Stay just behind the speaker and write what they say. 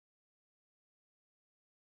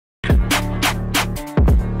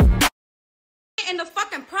the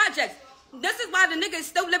fucking projects. This is why the nigga is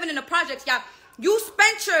still living in the projects, y'all. You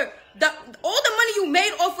spent all the money you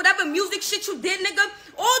made off whatever music shit you did, nigga.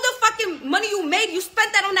 All the fucking money you made, you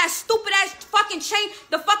spent that on that stupid ass fucking chain.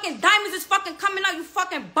 The fucking diamonds is fucking coming out, you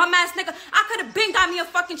fucking bum ass nigga. I could have been got me a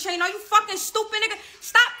fucking chain. Are you fucking stupid, nigga?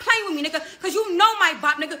 Stop playing with me, nigga. Cause you know my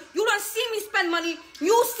bop, nigga. You done see me spend money.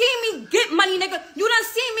 You see me get money, nigga. You done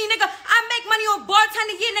see me, nigga. I make money on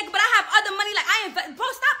bartender year, nigga. But I have other money like I invest. Bro,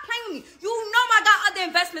 stop playing with me. You know I got other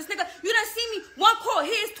investments, nigga. You done see me one call.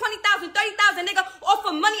 Here's 20,000, 30,000, nigga. Off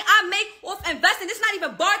of money I make off investing. This not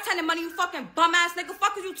even bartending money, you fucking bum ass nigga.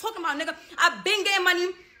 Fuck is you talking about, nigga? I've been getting money.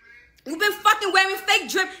 You been fucking wearing fake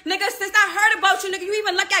drip, nigga, since I heard about you, nigga. You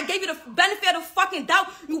even lucky I gave you the benefit of the fucking doubt,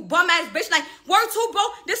 you bum ass bitch. Like, word two, bro.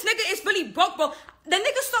 This nigga is really broke, bro. The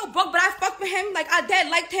nigga so broke, but I fucked with him. Like, I dead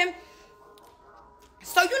liked him.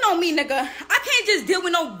 So you know me, nigga. I can't just deal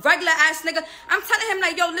with no regular ass nigga. I'm telling him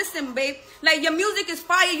like, yo, listen, babe. Like, your music is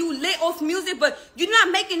fire. You lit off music, but you're not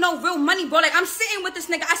making no real money, bro. Like, I'm sitting with this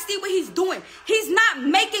nigga. I see what he's doing. He's not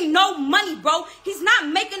making no money, bro. He's not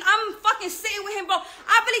making. I'm fucking sitting with him, bro.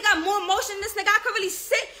 I really got more emotion than this nigga. I could really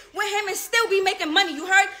sit with him and still be making money. You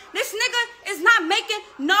heard? This nigga is not making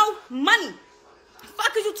no money.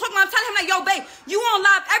 Fuck is you talking about? I'm telling him like, yo, babe, you on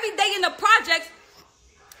live every day in the projects.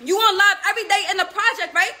 You on live every day in the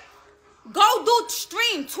project, right? Go do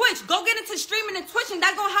stream, Twitch. Go get into streaming and Twitching.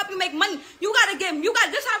 That's gonna help you make money.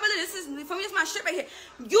 This how really, this is, for me, it's my shit right here.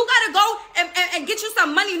 You gotta go and get you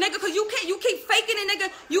some money, nigga, because you keep faking it, nigga.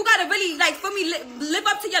 You gotta really, like, for me, live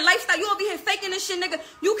up to your lifestyle. You over here faking this shit, nigga.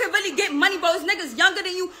 You can really get money, bro. This nigga's younger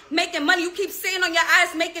than you making money. You keep sitting on your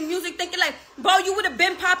ass making music, thinking like, bro, you would have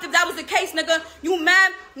been popped if that was the case, nigga. You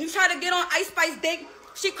mad? You try to get on Ice Spice dick.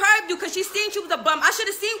 She curved you because she seen you was a bum. I should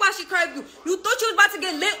have seen why she curved you. You thought you was about to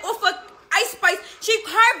get lit off of Ice Spice. She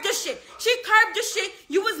curved this shit.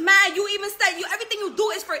 You was mad. You even said everything you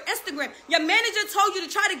do is for Instagram. Your manager told you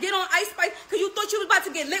to try to get on Ice Spice because you thought you was about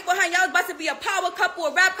to get lit with her. Y'all was about to be a power couple,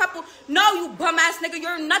 a rap couple. No, you bum ass nigga.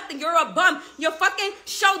 You're nothing. You're a bum. Your fucking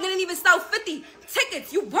show didn't even sell 50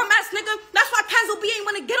 tickets. You bum ass nigga. That's why Kenzo B ain't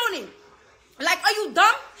want to get on it. Like, are you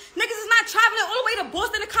dumb? Niggas is not traveling all the way to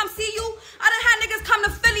Boston to come see you. I done had niggas come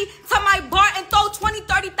to Philly to my bar and throw 20,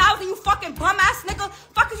 30,000, you fucking bum ass nigga.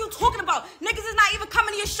 Fuck is you talking about? Niggas is not even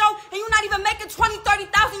coming to your show and you not even making 20,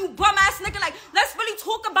 30,000, you bum ass nigga. Like, let's really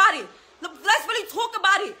talk about it. Let's really talk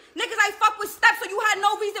about it. Niggas, I fuck with Steps, so you had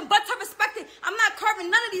no reason but to respect it. I'm not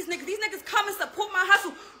curving none of these niggas. These niggas come and support my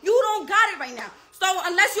hustle. You don't got it right now. So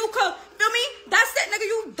unless you could, feel me? That's it, nigga.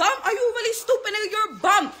 You dumb? Are you really stupid, nigga? You're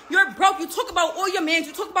bum. You're broke. You talk about all your mans.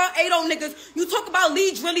 You talk about 8-0 niggas. You talk about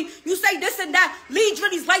Lee Drilly. You say this and that. Lee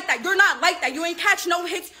Drilly's like that. You're not like that. You ain't catch no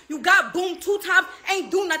hits. You got boomed 2 times.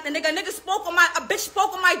 Ain't do nothing, nigga. A bitch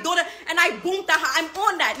spoke on my daughter and I boomed at her. I'm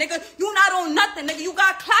on that, nigga. You not on nothing, nigga. You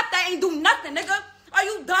got clapped that ain't do nothing, nigga. Are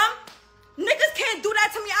you dumb? Niggas can't do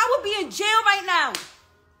that to me. I would be in jail right now.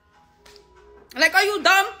 Like, are you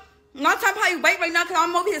dumb? Not time how you wait right now because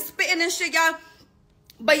I'm over here spitting and shit, y'all.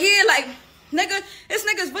 But yeah, like, nigga, this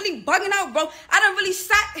nigga's really bugging out, bro. I done really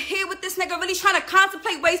sat here with this nigga really trying to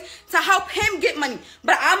contemplate ways to help him get money.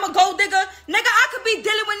 But I'm a gold digger. Nigga, I could be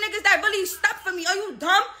dealing with niggas that really stop for me. Are you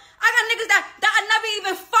dumb? I got niggas that I never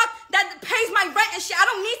even fuck that pays my rent and shit. I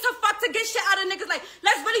don't need to fuck to get shit out of niggas. Like,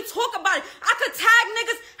 let's really talk about it. I could tag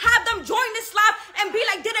niggas, have them join this live and be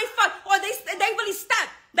like, did they fuck? Or they really step.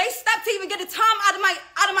 They stepped to even get the time out of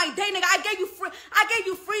my day, nigga. I gave you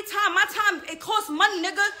free time. My time, it costs money,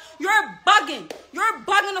 nigga. You're bugging. You're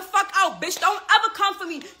bugging the fuck out, bitch. Don't ever come for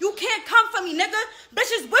me. You can't come for me, nigga.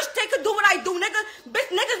 Bitches wish they could do what I do, nigga.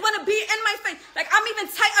 Niggas want to be in my face. Like, I'm even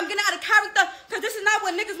tight. I'm getting out of character because this is not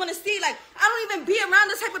what niggas want to see. Like, I don't even be around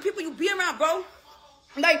the type of people you be around, bro.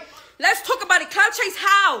 Like, let's talk about it. Cloud chase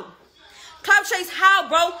how? Cloud chase how,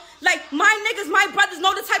 bro? Like, my niggas, my brothers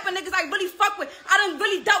know the type of niggas I really fuck with. I done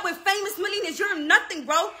really dealt with famous millionaires. You're nothing,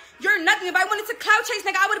 bro. You're nothing. If I wanted to cloud chase,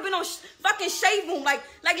 nigga, I would have been on fucking Shade Room. Like,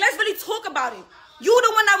 let's really talk about it. You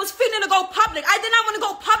the one that was feeling to go public. I did not want to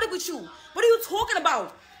go public with you. What are you talking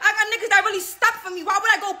about? I got niggas that really stuck for me. Why would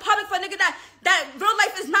I go public for a nigga that real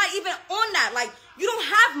life is not even on that? Like, you don't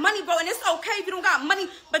have money, bro, and it's okay if you don't got money,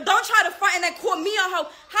 but don't try to front and then call me a hoe.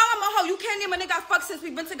 How I'm a hoe? You can't name a nigga I fuck since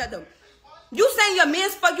we've been together. You saying your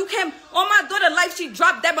man's fuck, you can't, on my daughter life, she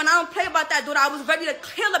dropped that, but I don't play about that daughter. I was ready to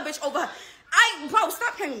kill a bitch over her. Bro,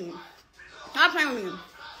 stop playing with me. Stop playing with me.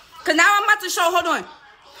 Because now I'm about to show, hold on,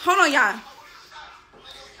 y'all.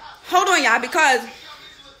 Hold on, y'all, because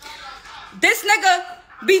this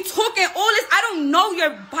nigga be talking all this. I don't know your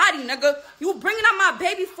body, nigga. You bringing up my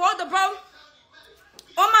baby father, bro.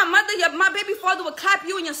 On my mother, my baby father would clap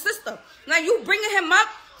you and your sister. Now, you bringing him up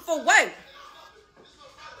for what?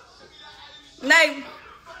 Like,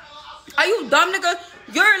 are you dumb, nigga?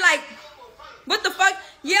 You're like, what the fuck?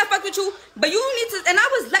 Yeah, fuck with you. But you need to, and I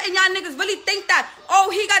was letting y'all niggas really think that,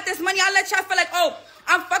 oh, he got this money. I let y'all feel like, oh,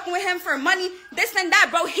 I'm fucking with him for money, this and that,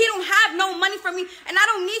 bro. He don't have no money for me, and I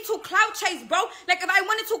don't need to clout chase, bro. Like, if I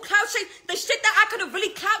wanted to clout chase, the shit that I could have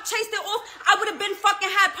really clout chased it off, I would have been fucking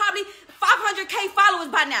had probably 500K followers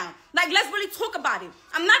by now. Like, let's really talk about it.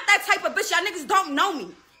 I'm not that type of bitch. Y'all niggas don't know me.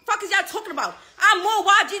 Fuck is y'all talking about? I'm more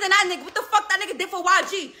YG than that nigga. What the fuck that nigga did for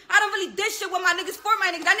YG? I don't really did shit with my niggas for my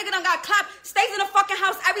niggas. That nigga done got clapped, stays in the fucking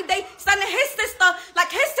house every day, sending his sister, like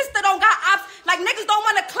his sister don't got ops. Like niggas don't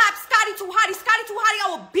want to clap Scotty too hotty. Scotty too hotty, I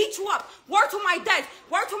will beat you up. Word to my desk.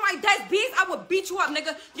 Word to my desk, bees, I will beat you up,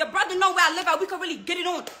 nigga. Your brother know where I live at. We can really get it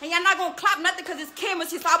on. And y'all not gonna clap nothing because it's cameras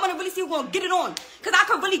here. So I want to really see who gonna get it on. Because I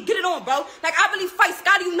can really get it on, bro. Like I really fight.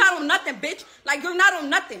 Scotty, you not on nothing, bitch. Like you're not on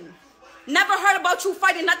nothing. Never heard about you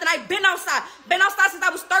fighting nothing. I been outside. Been outside since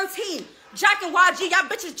I was 13. Jack and YG, y'all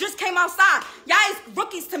bitches just came outside. Y'all is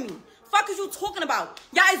rookies to me. Fuck is you talking about?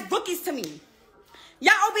 Y'all is rookies to me.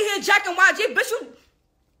 Y'all over here jacking YG. Bitch, you...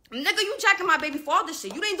 Nigga, you jacking my baby father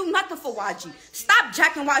shit. You didn't do nothing for YG. Stop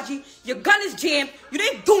jacking YG. Your gun is jammed. You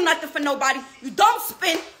didn't do nothing for nobody. You don't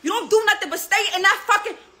spin. You don't do nothing but stay in that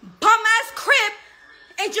fucking bum-ass crib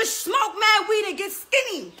and just smoke mad weed and get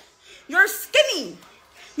skinny. You're skinny.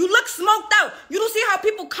 You look smoked out. You don't see how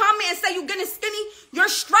people comment and say you're getting skinny? You're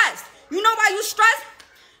stressed. You know why you stressed?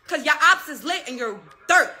 Because your ops is lit and you're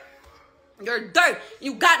dirt. You're dirt.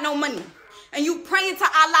 You got no money. And you praying to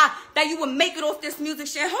Allah that you will make it off this music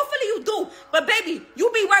shit. Hopefully you do. But baby, you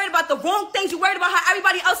be worried about the wrong things. You worried about how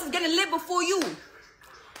everybody else is getting lit before you.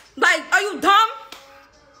 Like, are you dumb?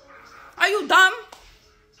 Are you dumb?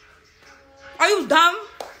 Are you dumb?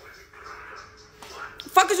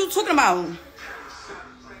 Fuck is you talking about?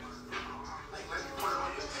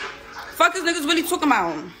 Fuck is niggas really talking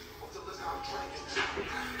about?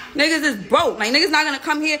 Niggas is broke. Like, niggas not gonna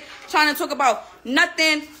come here trying to talk about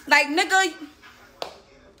nothing. Like, nigga.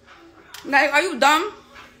 Like, are you dumb?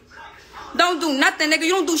 Don't do nothing, nigga.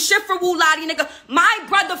 You don't do shit for Wu Lottie, nigga. My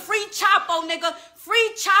brother, free Chapo, nigga.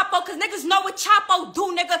 Free Chapo, because niggas know what Chapo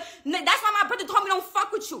do, nigga. That's why my brother told me don't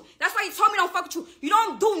fuck with you. That's why he told me don't fuck with you. You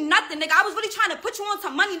don't do nothing, nigga. I was really trying to put you on to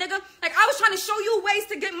money, nigga. Like, I was trying to show you ways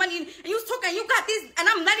to get money. And you was talking, you got these, and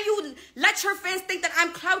I'm letting you let your fans think that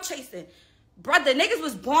I'm clout chasing. Brother, niggas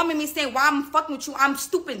was bombing me saying why I'm fucking with you. I'm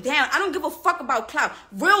stooping down. I don't give a fuck about clout.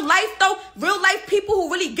 Real life, though, real life people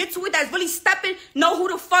who really get to it, that's really stepping, know who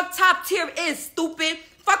the fuck top tier is, stupid.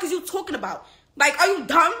 Fuck is you talking about? Like, are you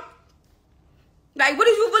dumb? Like, what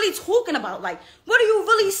are you really talking about? Like, what are you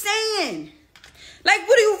really saying? Like,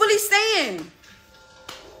 what are you really saying?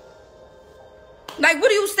 Like,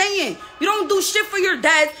 what are you saying? You don't do shit for your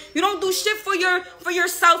dad. You don't do shit for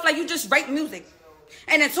yourself. Like, you just write music.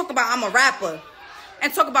 And then talk about I'm a rapper.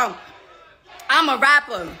 And talk about I'm a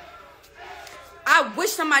rapper. I wish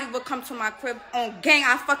somebody would come to my crib. On gang,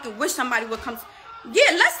 I fucking wish somebody would come.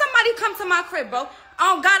 Yeah, let somebody come to my crib, bro.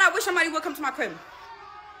 Oh, God, I wish somebody would come to my crib.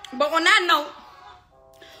 But on that note,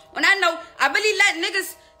 I really let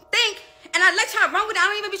niggas think, and I let y'all run with it. I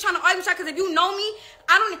don't even be trying to argue with y'all, because if you know me,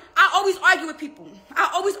 I always argue with people.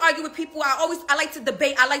 I like to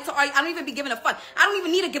debate. I like to argue. I don't even be giving a fuck. I don't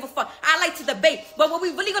even need to give a fuck. I like to debate. But what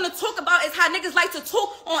we really gonna talk about is how niggas like to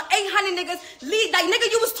talk on 800 niggas. Like,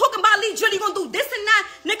 nigga, you was talking about Lee Drilly gonna do this and that.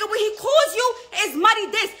 Nigga, when he calls you, it's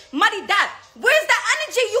muddy this, muddy that. Where's the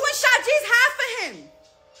energy you and YusGz have for him?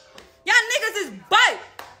 Y'all niggas is butt.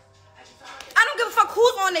 I don't give a fuck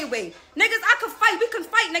who's on their way. Niggas, I can fight. We can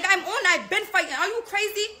fight, nigga. I'm on that. Been fighting. Are you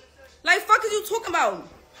crazy? Like, fuck is you talking about?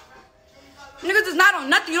 Niggas is not on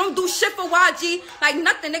nothing. You don't do shit for YG. Like,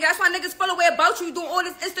 nothing, nigga. That's why niggas feel away about you. You doing all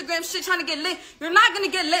this Instagram shit trying to get lit. You're not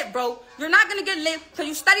gonna get lit, bro. You're not gonna get lit because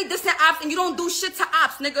you study dissing ops and you don't do shit to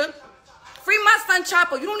ops, nigga. Free my son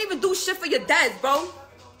Chapo. You don't even do shit for your dads, bro.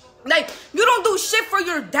 Like, you don't do shit for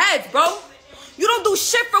your dads, bro. You don't do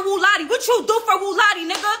shit for Wu Lottie. What you do for Wu Lottie,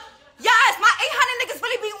 nigga? Yes, my 800 niggas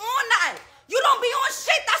really be on that. You don't be on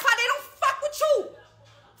shit. That's why they don't fuck with you.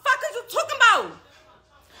 Fuck is you talking about?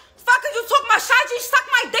 Fuck is you talking about? YusGz, suck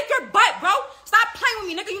my dick, your butt, bro. Stop playing with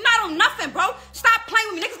me, nigga. You not on nothing, bro. Stop playing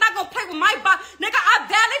with me. Niggas not gonna play with my butt. Nigga, I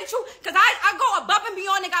validated you because I go above and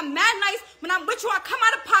beyond, nigga. I'm mad nice. When I'm with you, I come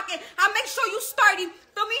out of pocket. I make sure you sturdy.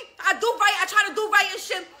 Feel me? I do right. I try to do right and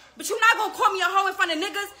shit. But you not gonna call me a hoe in front of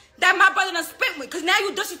niggas that my brother done spent with. Because now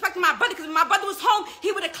you disrespecting my brother. Because if my brother was home,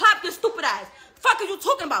 he would have clapped your stupid ass. Fuck are you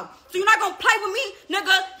talking about? So you're not gonna play with me,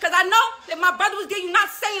 nigga? Because I know that my brother was there. You not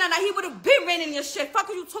saying that he would have been raining your shit. Fuck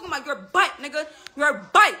are you talking about? Your butt, nigga. Your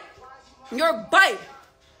butt. Your butt.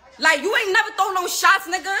 Like, you ain't never thrown no shots,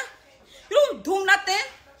 nigga. You don't do nothing.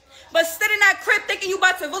 but sit in that crib thinking you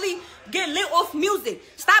about to really get lit off music.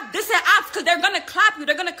 Stop dissing ops because they're gonna clap you.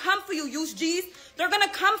 They're gonna come for you, YusGz. They're gonna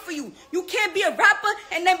come for you. You can't be a rapper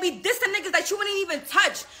and then be dissing niggas that you wouldn't even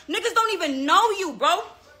touch. Niggas don't even know you, bro.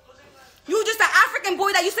 You just an African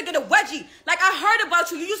boy that used to get a wedgie. Like, I heard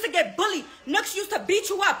about you. You used to get bullied. Nooks used to beat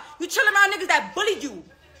you up. You chilling around niggas that bullied you.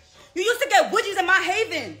 You used to get wedgies in my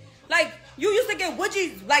haven. Like, you used to get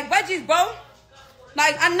wedgies, like wedgies, bro.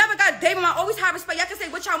 Like, I never got dated. I always have respect. Y'all can say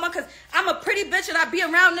what y'all want because I'm a pretty bitch and I be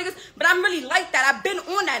around niggas, but I'm really like that. I've been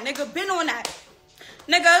on that, nigga. Been on that.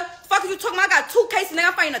 Nigga, fuck you talking about? I got 2 cases, nigga.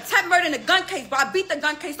 I'm fighting a attempt murder and a gun case, bro. I beat the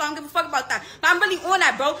gun case, so I don't give a fuck about that. But I'm really on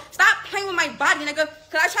that, bro. Stop playing with my body, nigga.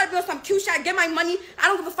 Because I try to do some cute shit. I get my money. I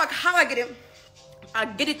don't give a fuck how I get it. I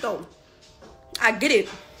get it, though. I get it.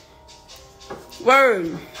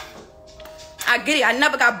 Word. I get it. I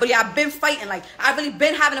never got bullied. I've been fighting. Like, I've really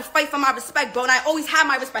been having a fight for my respect, bro. And I always have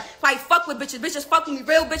my respect. If I fuck with bitches, bitches fuck with me.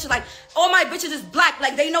 Real bitches. Like, all my bitches is black.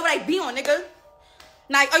 Like, they know what I be on, nigga.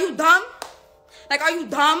 Like, are you dumb? Like, are you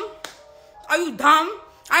dumb? Are you dumb?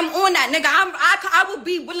 I'm on that, nigga. I will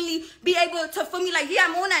be willingly be able to feel me like, yeah,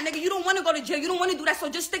 I'm on that, nigga. You don't want to go to jail. You don't want to do that. So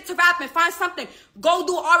just stick to rapping. Find something. Go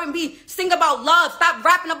do R&B. Sing about love. Stop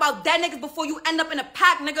rapping about dead niggas before you end up in a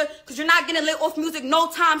pack, nigga. Because you're not getting lit off music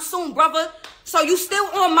no time soon, brother. So you still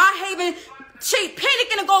on my haven, shit,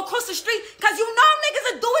 panicking to go across the street because you know niggas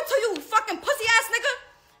will do it to you, fucking pussy ass nigga.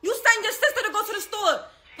 You send your sister to go to the store.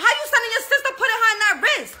 How you sending your sister putting her in that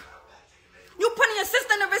wrist? You putting your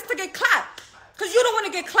sister in the wrist to get clapped. Because you don't want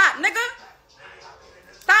to get clapped, nigga.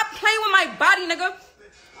 Stop playing with my body, nigga.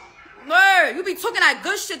 Word, you be talking that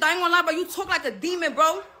good shit. I ain't gonna lie, but you talk like a demon,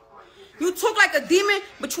 bro. You talk like a demon,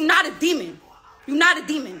 but you're not a demon. You're not a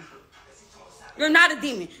demon. You're not a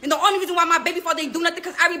demon. And the only reason why my baby father ain't do nothing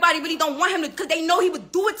because everybody really don't want him to, because they know he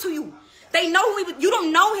would do it to you. They know who he would, you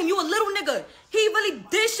don't know him. You a little nigga. He really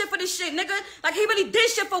did shit for this shit, nigga. Like, he really did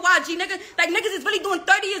shit for YG, nigga. Like, niggas is really doing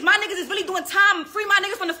 30 years. My niggas is really doing time. Free my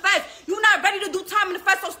niggas from the feds. You not ready to do time in the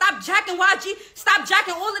feds, so stop jacking YG. Stop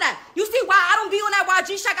jacking all of that. You see why I don't be on that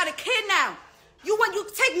YG shit? I got a kid now. When you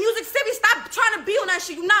take music serious, stop trying to be on that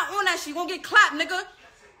shit. You not on that shit. You gonna get clapped, nigga.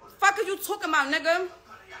 Fuck is you talking about, nigga?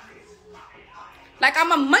 Like,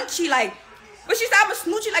 I'm a munchie, like, but she said I'm a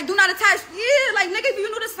smoochie, like, do not attach. Yeah, like, nigga, if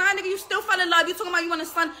you knew the son, nigga, you still fell in love. You talking about you want a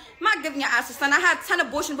son. I'm not giving your ass a son. I had 10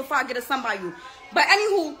 abortions before I get a son by you. But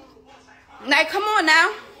anywho, like, come on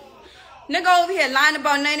now. Nigga over here lying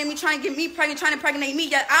about nothing, me trying to get me pregnant, trying to impregnate me.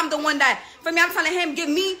 Yet I'm the one that, for me, I'm telling him, give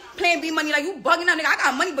me Plan B money. Like, you bugging out, nigga. I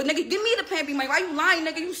got money, but nigga, give me the Plan B money. Why you lying,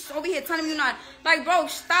 nigga? You over here telling me you not. Like, bro,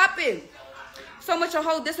 stop it. So much a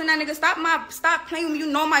whole this and that, nigga. Stop playing with me.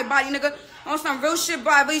 You know my body, nigga. On some real shit,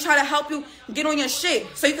 bro. I really try to help you get on your shit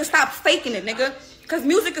so you can stop faking it, nigga. Cause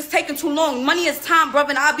music is taking too long. Money is time, brother,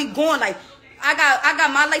 and I'll be gone. Like, I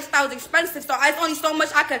got my lifestyle is expensive, so it's only so much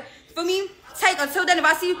I could, for me, take. Until then, if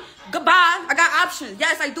I see you, goodbye. I got options.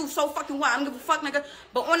 Yes, I do. So fucking what? I don't give a fuck, nigga.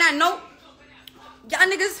 But on that note, y'all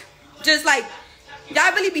niggas just like,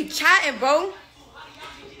 y'all really be chatting, bro.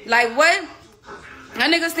 Like, what? Y'all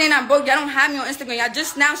niggas saying I'm broke. Y'all don't have me on Instagram. Y'all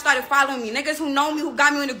just now started following me. Niggas who know me, who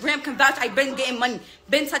got me on the gram can vouch. I been getting money.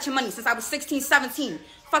 Been touching money since I was 16, 17.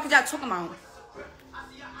 Fuck is y'all talking about?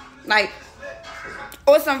 Like,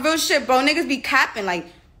 or some real shit, bro. Niggas be capping. Like,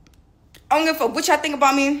 I don't give a fuck what y'all think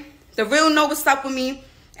about me. The real know what's up with me.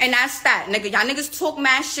 And that's that, nigga. Y'all niggas talk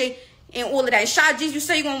mad shit and all of that. YusGz, you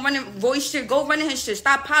say you gonna run in voice shit. Go running his shit.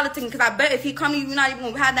 Stop politicking. Because I bet if he come to you, you're not even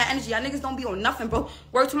gonna have that energy. Y'all niggas don't be on nothing, bro.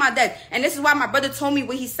 Word to my dad. And this is why my brother told me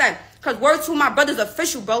what he said. Because word to my brother's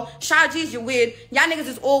official, bro. YusGz, you're weird. Y'all niggas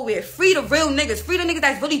is all weird. Free the real niggas. Free the niggas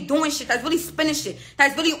that's really doing shit. That's really spinning shit.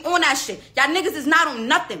 That's really on that shit. Y'all niggas is not on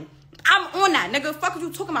nothing. I'm on that, nigga. Fuck what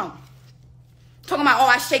you talking about? Talking about, oh,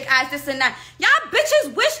 I shake ass, this and that. Y'all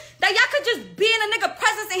bitches wish that y'all could just be in a nigga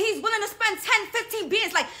presence and he's willing to spend 10, 15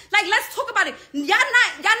 beans. Like, let's talk about it. Y'all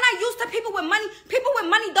not used to people with money. People with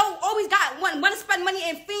money don't always want to spend money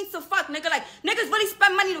and fiends to fuck, nigga. Like, niggas really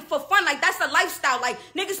spend money for fun. Like, that's a lifestyle. Like,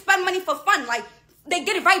 niggas spend money for fun. Like, they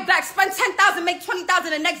get it right back. Spend 10,000, make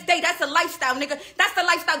 20,000 the next day. That's a lifestyle, nigga. That's the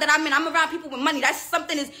lifestyle that I'm in. I'm around people with money. That's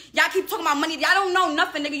something is, y'all keep talking about money. Y'all don't know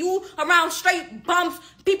nothing, nigga. You around straight bums,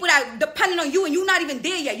 people that depending on you and you not even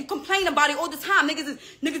there yet. You complain about it all the time. Niggas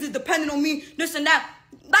is depending on me, this and that.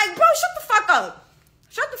 Like, bro, shut the fuck up.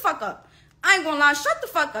 Shut the fuck up. I ain't gonna lie, shut the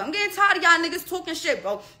fuck up. I'm getting tired of y'all niggas talking shit,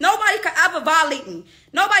 bro. Nobody could ever violate me.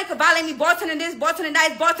 Nobody could violate me. Bartending this, bartending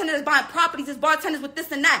that. Bartenders buying properties. It's bartenders with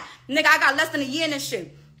this and that. Nigga, I got less than a year in this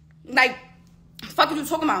shit. Like, fuck what you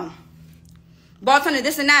talking about? Bartender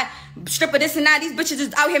this and that. Stripper this and that. These bitches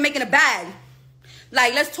is out here making a bag.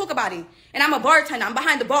 Like, let's talk about it. And I'm a bartender. I'm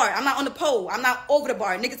behind the bar. I'm not on the pole. I'm not over the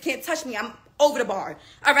bar. Niggas can't touch me. I'm over the bar.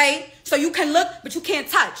 All right? So you can look, but you can't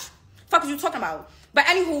touch. Fuck is you talking about? But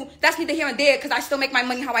anywho, that's neither here and there because I still make my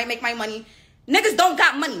money how I make my money. Niggas don't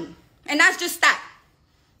got money. And that's just that.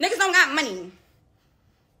 Niggas don't got money.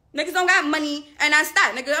 Niggas don't got money, and that's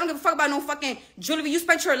that. Nigga, I don't give a fuck about no fucking jewelry. You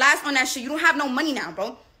spent your last on that shit. You don't have no money now,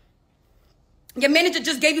 bro. Your manager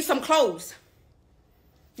just gave you some clothes.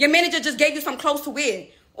 Your manager just gave you some clothes to wear.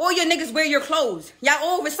 All your niggas wear your clothes. Y'all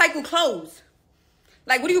all recycle clothes.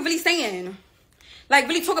 Like, what are you really saying? Like,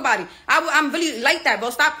 really talk about it. I'm really like that, bro.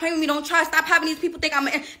 Stop playing with me. Don't try. Stop having these people think I'm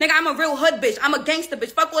a real hood bitch. I'm a gangster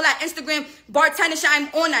bitch. Fuck all that Instagram bartender shit. I'm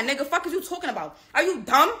on that, nigga. Fuck is you talking about? Are you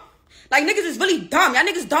dumb? Like, niggas is really dumb. Y'all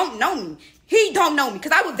niggas don't know me. He don't know me.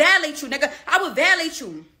 Because I would violate you, nigga. I would violate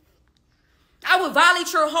you. I would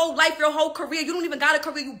violate your whole life, your whole career. You don't even got a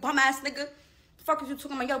career, you bum-ass nigga. Fuck is you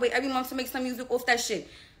talking about? Yo, wait every month to make some music off that shit.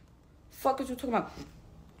 Fuck is you talking about?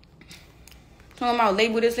 Talking about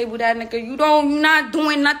label this, label that, nigga. You not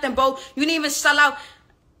doing nothing, bro. You didn't even sell out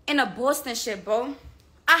in a Boston shit, bro.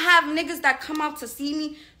 I have niggas that come out to see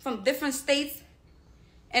me from different states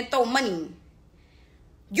and throw money.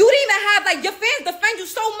 You didn't even have, like, your fans defend you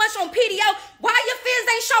so much on PDL. Why your fans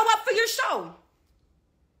ain't show up for your show?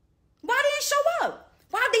 Why they ain't show up?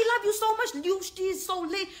 Why they love you so much? YusGz so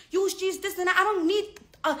lit. YusGz this and that. I don't need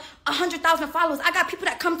 100,000 followers. I got people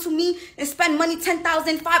that come to me and spend money,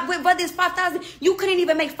 10,000, whether it's 5,000. You couldn't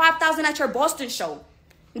even make 5,000 at your Boston show.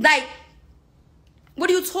 Like, what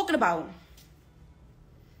are you talking about?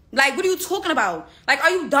 Like, what are you talking about? Like, are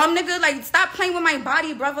you dumb, nigga? Like, stop playing with my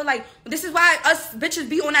body, brother. Like, this is why us bitches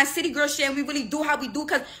be on that city girl shit and we really do how we do.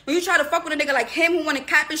 Because when you try to fuck with a nigga like him who want to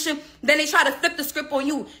cap and shit, then they try to flip the script on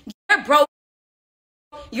you. You're broke.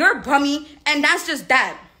 You're bummy. And that's just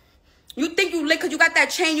that. You think you lit because you got that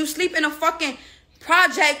chain. You sleep in a fucking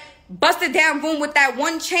project, busted down room with that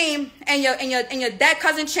one chain and your dad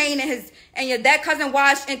cousin chain and your dad cousin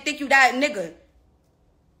watch and think you that nigga.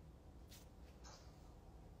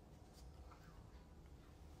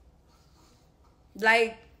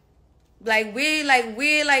 Like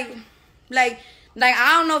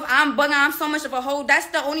I don't know if I'm bugging. I'm so much of a hoe. That's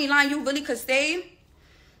the only line you really could say.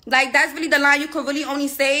 Like, that's really the line you could really only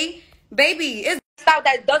say. Baby, it's out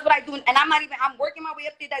that does what I do. And I'm working my way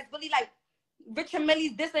up there. That's really like Rich and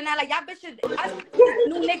Millie's this and that. Like, y'all bitches, us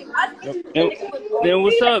new niggas. Us bitches. Then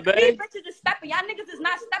what's up, babe? These bitches is stepping. Y'all niggas is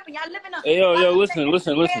not stepping. Y'all living a... Hey, yo, listen.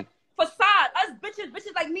 Facade. Us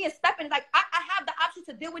bitches like me is stepping. Like, I have the option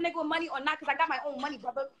to deal with nigga with money or not because I got my own money,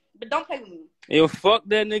 brother. But don't play with me. Yo, fuck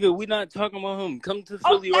that nigga. We not talking about him. Come to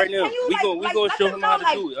Philly right now. We gonna show him how to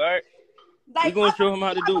do it, all right? We gonna show him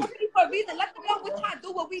how to do it. For a reason. Let them know what y'all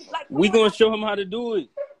do. What we like. We gonna show him how to do it.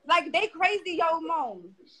 Like, they crazy, yo, mom.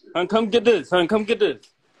 Hon, come get this. Hon, come get this.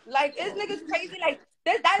 Like, this niggas crazy. Like,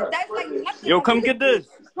 that's like nothing. Yo, come get this.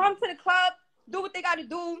 Come to the club. Do what they gotta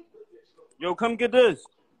do. Yo, come get this.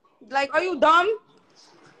 Like, are you dumb?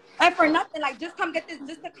 And for nothing, like, just come get this,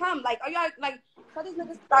 just to come. Like, are y'all, like, tell these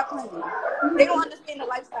niggas stop playing. They don't understand the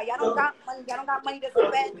lifestyle. Y'all don't got money. Y'all don't got money to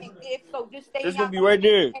spend and give, so just stay. It's gonna be right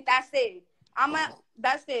there. And that's it.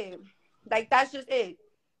 That's it. Like, that's just it.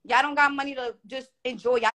 Y'all don't got money to just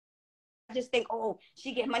enjoy. Y'all just think, oh,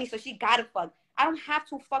 she get money, so she gotta fuck. I don't have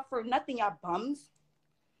to fuck for nothing, y'all bums.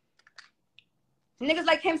 Niggas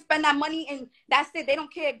like him spend that money and that's it. They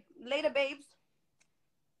don't care. Later, babes.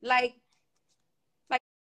 Like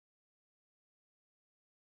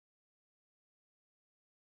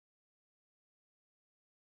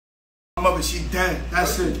mother, she dead.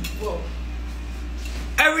 That's it.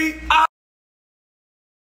 Every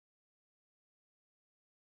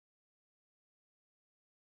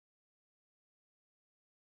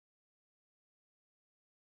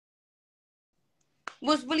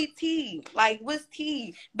what's really tea? Like, what's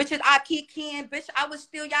tea? Bitches, I keep keying. Bitch, I would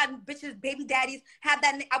steal y'all bitches, baby daddies. Have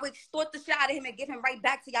that. I would extort the shit out of him and give him right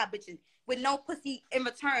back to y'all bitches with no pussy in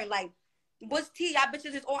return. Like, what's tea? Y'all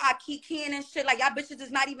bitches is all I keep keying and shit. Like, y'all bitches is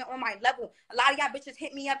not even on my level. A lot of y'all bitches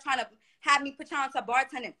hit me up trying to have me put y'all into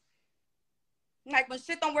bartending. Like, when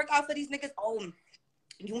shit don't work out for these niggas, oh,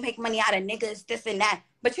 you make money out of niggas, this and that.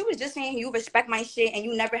 But you was just saying you respect my shit and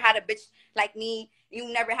you never had a bitch like me.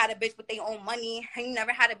 You never had a bitch with their own money. And you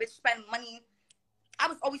never had a bitch spend money. I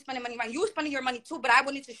was always spending money around. You was spending your money too, but I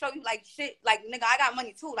wanted to show you, like, shit. Like, nigga, I got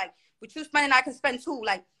money too. Like, what you spending, I can spend too.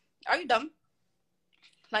 Like, are you dumb?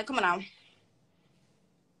 Like, come on now.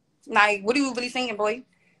 Like, what are you really saying, boy?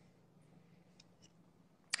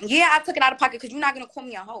 Yeah, I took it out of pocket because you're not going to call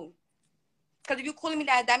me a hoe. Because if you calling me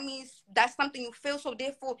that, that means that's something you feel. So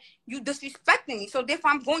therefore, you disrespecting me. So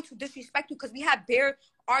therefore, I'm going to disrespect you because we had bare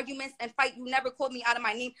arguments and fight. You never called me out of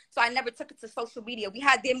my name, so I never took it to social media. We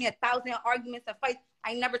had damn near 1,000 arguments and fights.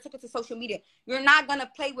 I never took it to social media. You're not gonna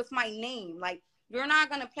play with my name. Like, you're not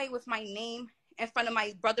gonna play with my name in front of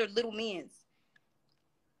my brother, little man's.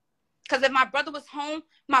 Because if my brother was home,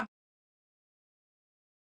 my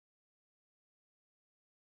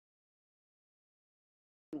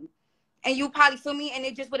and you probably feel me, and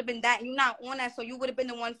it just would have been that. You're not on that, so you would have been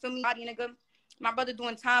the one, feel me, body nigga. My brother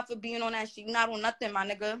doing time for being on that shit. You're not on nothing, my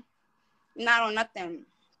nigga. You're not on nothing.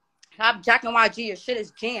 Stop jacking YG. Your shit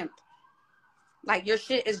is jammed. Like, your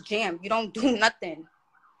shit is jammed. You don't do nothing.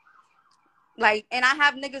 Like, and I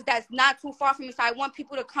have niggas that's not too far from me, so I want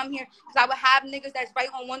people to come here, because I would have niggas that's right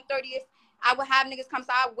on 130th. I would have niggas come, so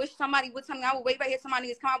I wish somebody would tell me. I would wait right here, somebody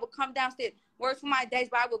niggas come, I would come downstairs. Words for my days,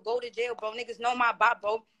 but I would go to jail, bro. Niggas know my bop,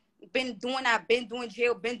 bro. Been doing that, been doing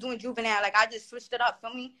jail, been doing juvenile. Like, I just switched it up,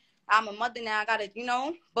 feel me? I'm a mother now, I gotta, you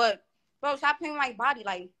know? But, bro, stop playing with my body,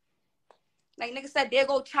 like nigga said, there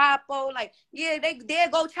go Chapo. Like, yeah, there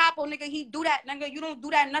go Chapo, nigga. He do that, nigga. You don't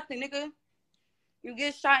do that nothing, nigga. You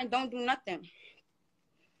get shot and don't do nothing.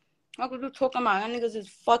 What are you talking about? That niggas is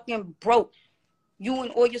fucking broke. You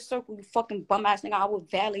and all your circle, you fucking bum ass nigga. I would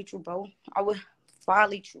violate you, bro. I would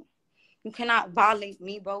violate you. You cannot violate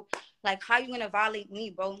me, bro. Like, how you gonna violate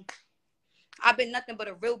me, bro? I've been nothing but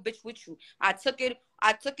a real bitch with you. I took it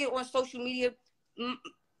on social media.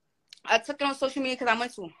 I took it on social media because I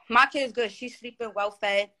went to. My kid is good. She's sleeping, well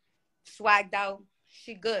fed, swagged out.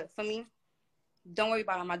 She good for me. Don't worry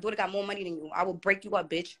about her. My daughter got more money than you. I will break you up,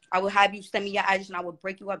 bitch. I will have you send me your address and I will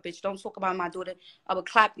break you up, bitch. Don't talk about my daughter. I will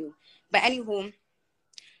clap you. But anywho,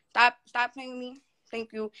 stop playing with me.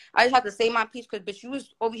 Thank you. I just have to say my piece because, bitch, you was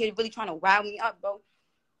over here really trying to wow me up, bro.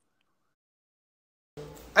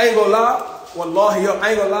 I ain't gonna lie. Wallahi, yo, I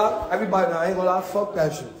ain't gonna lie. Everybody, I ain't gonna lie. Fuck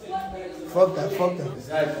that shit. Fuck that. Fuck that.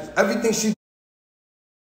 Exactly. Everything she.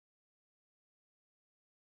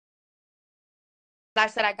 I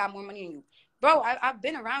said I got more money than you. Bro, I've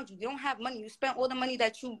been around you. You don't have money. You spent all the money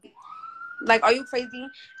that you... Like, are you crazy?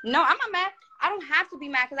 No, I'm not mad. I don't have to be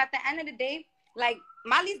mad because at the end of the day, like,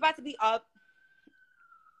 my lease about to be up.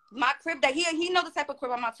 My crib that he know the type of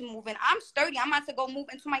crib I'm about to move in. I'm sturdy. I'm about to go move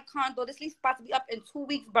into my condo. This lease about to be up in 2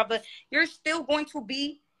 weeks, brother. You're still going to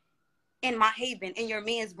be in my haven, in your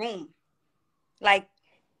man's room. Like,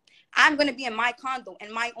 I'm going to be in my condo,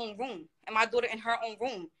 in my own room, and my daughter in her own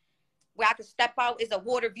room. Where I can step out is a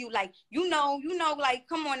water view. Like, you know, like,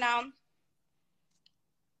 come on now.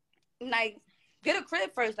 Like, get a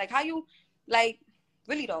crib first. Like, how you, like,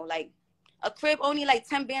 really though, like, a crib only like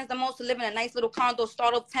 10 bands the most to live in a nice little condo,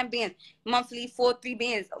 start off 10 bands, monthly, 3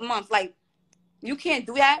 bands a month. Like, you can't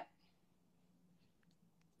do that.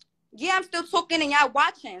 Yeah, I'm still talking and y'all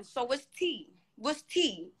watching. So what's tea? What's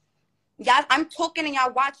tea? Y'all, I'm talking and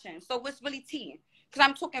y'all watching. So what's really tea? Because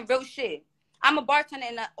I'm talking real shit. I'm a bartender,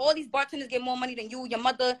 and all these bartenders get more money than you, your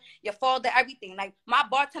mother, your father, everything. Like, my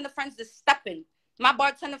bartender friends is stepping. My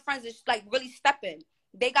bartender friends is, like, really stepping.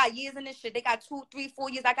 They got years in this shit. They got 2, 3,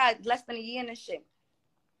 4 years. I got less than a year in this shit.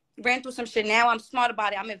 Ran through some shit. Now I'm smart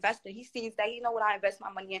about it. I'm invested. He sees that. He know what I invest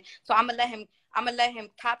my money in. So I'm gonna let him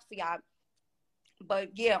cop for y'all. But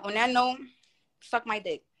yeah, on that note, suck my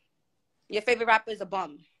dick. Your favorite rapper is a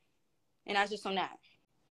bum. And that's just on that.